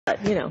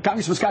You know.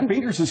 Congressman Scott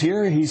Peters is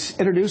here. He's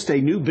introduced a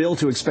new bill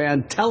to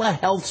expand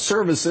telehealth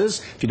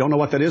services. If you don't know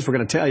what that is, we're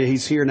going to tell you.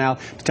 He's here now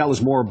to tell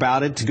us more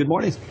about it. Good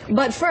morning.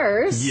 But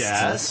first,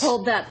 yes,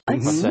 hold that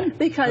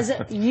because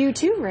you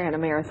too ran a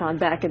marathon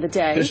back in the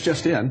day. This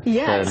just in.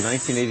 Yes. The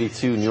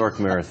 1982 New York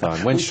Marathon,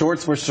 when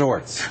shorts were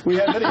shorts. We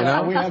have video. You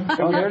know? We have,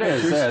 oh, there it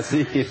is. Yeah,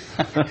 see.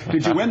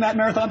 Did you win that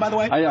marathon, by the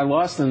way? I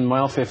lost in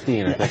mile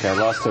 15. I think I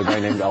lost to a guy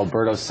named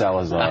Alberto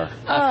Salazar.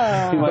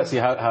 He wants to see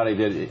how they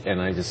did,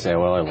 and I just say,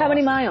 well, I lost. How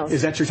many miles?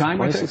 Is that your time?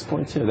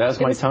 26.2. That was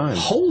my time.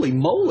 Holy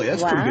moly,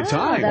 that's a pretty good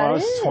time. Well, I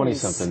was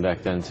 20-something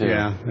back then, too.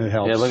 Yeah, it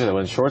helps. Yeah, look at that.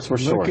 When shorts were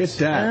shorts. Look at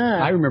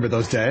that. I remember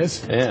those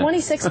days. Yeah.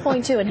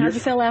 26.2. And how'd you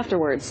feel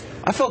afterwards?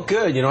 I felt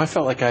good. You know, I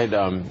felt like I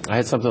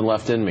had something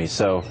left in me.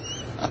 So,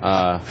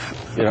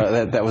 you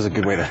know, that was a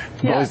good way to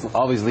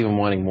always leave them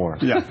wanting more.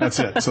 Yeah, that's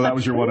it. So that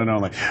was your one and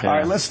only. Yeah. All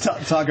right, let's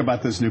talk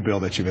about this new bill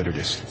that you've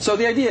introduced. So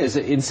the idea is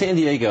that in San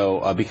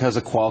Diego, because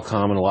of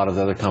Qualcomm and a lot of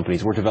the other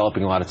companies, we're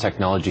developing a lot of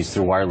technologies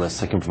through wireless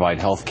that can provide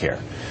health care.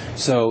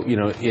 So, you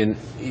know,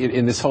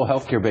 in this whole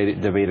healthcare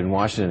debate in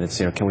Washington, it's,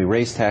 you know, can we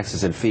raise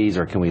taxes and fees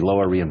or can we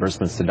lower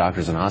reimbursements to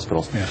doctors and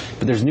hospitals? Yeah.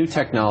 But there's new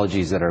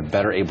technologies that are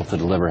better able to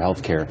deliver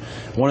health care.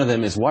 One of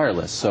them is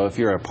wireless. So if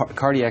you're a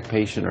cardiac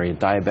patient or you're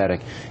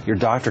diabetic, your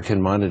doctor can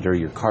monitor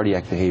your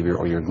cardiac behavior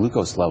or your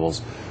glucose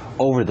levels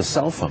over the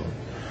cell phone.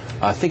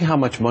 Think how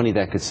much money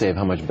that could save,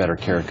 how much better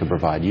care it could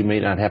provide. You may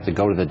not have to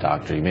go to the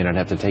doctor. You may not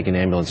have to take an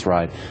ambulance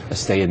ride,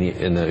 stay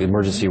in the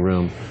emergency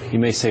room. You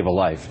may save a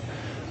life.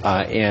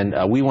 And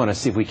we want to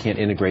see if we can't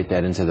integrate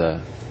that into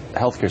the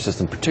healthcare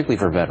system, particularly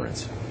for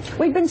veterans.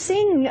 We've been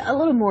seeing a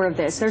little more of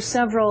this. There's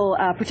several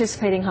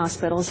participating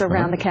hospitals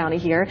around the county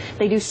here.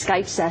 They do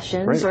Skype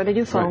sessions or they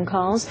do phone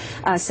calls,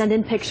 send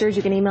in pictures,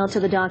 you can email to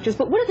the doctors.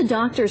 But what do the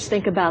doctors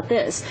think about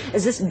this?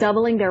 Is this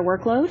doubling their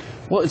workload?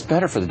 Well, it's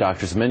better for the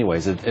doctors in many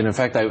ways. And in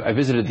fact, I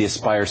visited the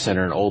Aspire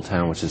Center in Old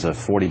Town, which is a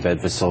 40-bed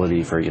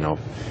facility for, you know,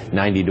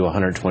 90 to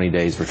 120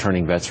 days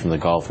returning vets from the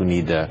Gulf who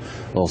need a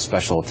little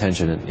special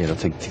attention, you know,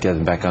 to get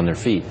them back on their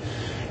feet.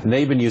 And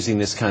they've been using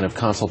this kind of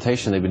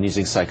consultation. They've been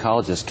using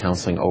psychologist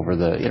counseling over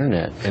the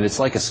internet, and it's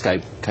like a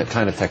Skype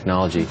kind of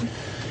technology.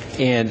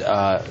 And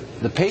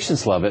the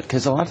patients love it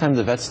because a lot of times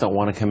the vets don't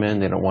want to come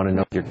in. They don't want to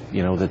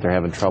know that they're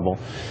having trouble.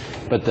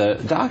 But the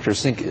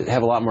doctors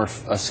have a lot more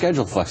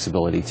schedule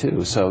flexibility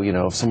too. So, you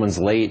know, if someone's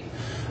late,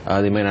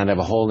 they may not have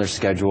a hole in their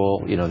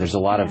schedule. You know, there's a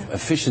lot of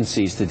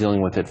efficiencies to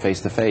dealing with it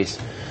face to face.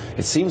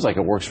 It seems like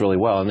it works really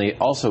well, and they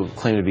also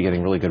claim to be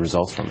getting really good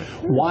results from it.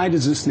 Why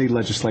does this need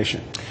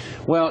legislation?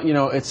 Well, you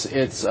know, I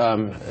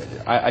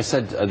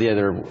said the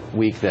other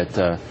week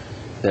that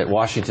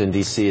Washington,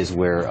 D.C. is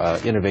where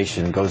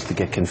innovation goes to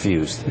get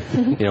confused.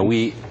 You know,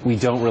 we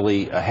don't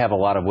really have a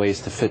lot of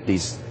ways to fit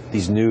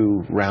these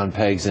new round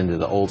pegs into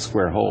the old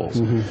square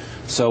holes.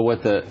 So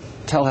what the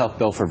telehealth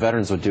bill for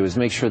veterans would do is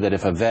make sure that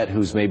if a vet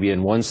who's maybe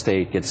in one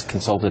state gets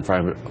consulted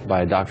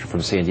by a doctor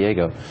from San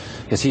Diego,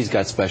 because he's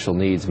got special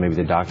needs, maybe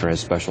the doctor has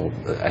special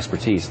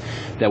expertise,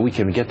 that we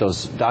can get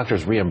those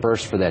doctors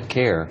reimbursed for that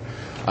care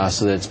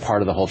so that it's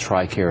part of the whole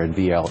TRICARE and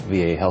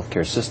VA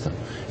healthcare system.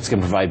 It's going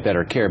to provide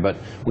better care, but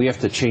we have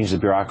to change the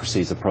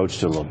bureaucracy's approach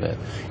to it a little bit.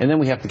 And then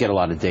we have to get a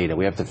lot of data.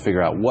 We have to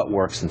figure out what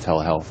works in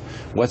telehealth,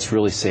 what's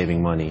really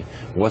saving money,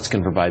 what's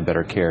going to provide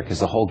better care, because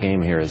the whole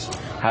game here is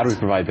how do we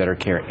provide better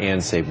care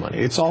and save money.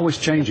 It's always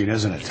changing,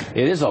 isn't it?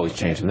 It is always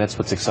changing. That's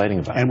what's exciting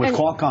about it. And with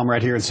Qualcomm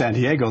right here in San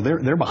Diego,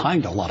 they're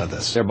behind a lot of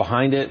this. They're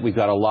behind it. We've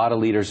got a lot of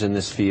leaders in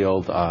this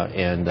field,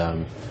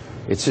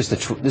 it's just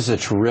this is a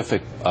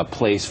terrific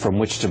place from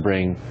which to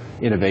bring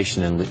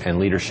innovation and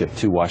leadership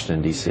to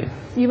Washington, D.C.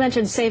 You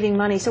mentioned saving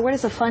money. So where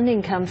does the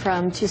funding come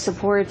from to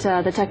support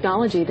the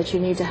technology that you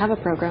need to have a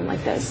program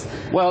like this?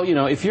 Well, you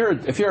know, if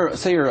you're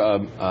say you're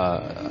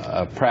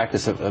a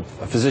practice, a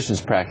physician's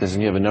practice,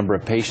 and you have a number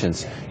of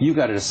patients, you've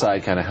got to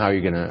decide kind of how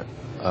you're going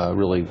to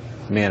really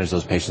manage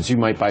those patients. You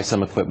might buy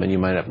some equipment. You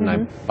might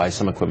not buy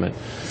some equipment.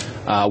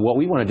 What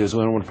we want to do is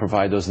we want to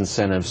provide those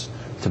incentives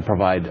to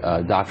provide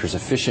doctors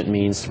efficient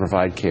means to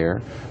provide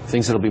care,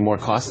 things that will be more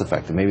cost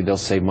effective. Maybe they'll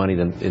save money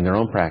in their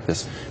own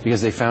practice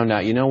because they found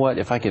out, you know what,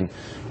 if I can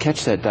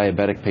catch that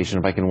diabetic patient,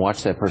 if I can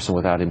watch that person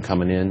without him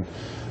coming in,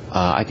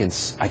 I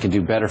can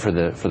do better for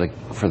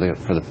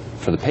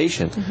the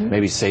patient.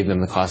 Maybe save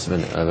them the cost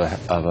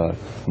of a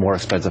more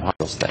expensive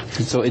hospital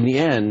stay. So in the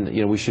end,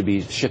 you know, we should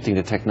be shifting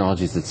to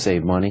technologies that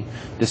save money.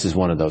 This is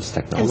one of those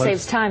technologies. And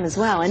saves time as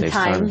well, and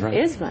time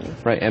is money.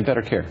 Right, and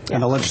better care.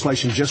 And the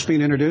legislation just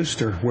being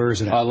introduced, or where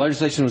is it at?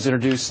 Legislation was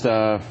introduced in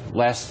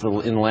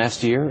the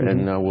last year,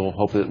 and we'll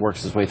hope that it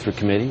works its way through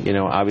committee. You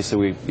know,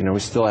 obviously we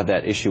still have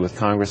that issue with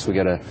Congress. We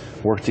got to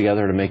work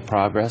together to make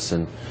progress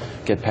and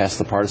get past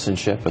the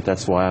partisanship. But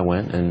that's why I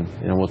went, and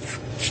you know, we'll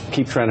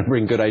keep trying to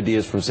bring good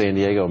ideas from San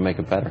Diego and make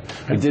it better.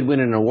 We did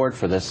win an award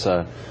for this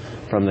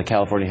from the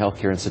California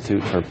Healthcare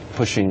Institute for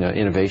pushing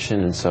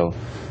innovation, and so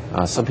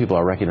some people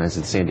are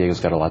recognizing that San Diego's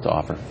got a lot to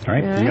offer. All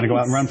right, you're going to go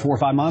out and run 4 or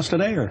 5 miles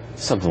today, or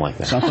something like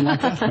that? Something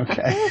like that.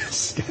 Okay,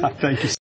 Scott, thank you.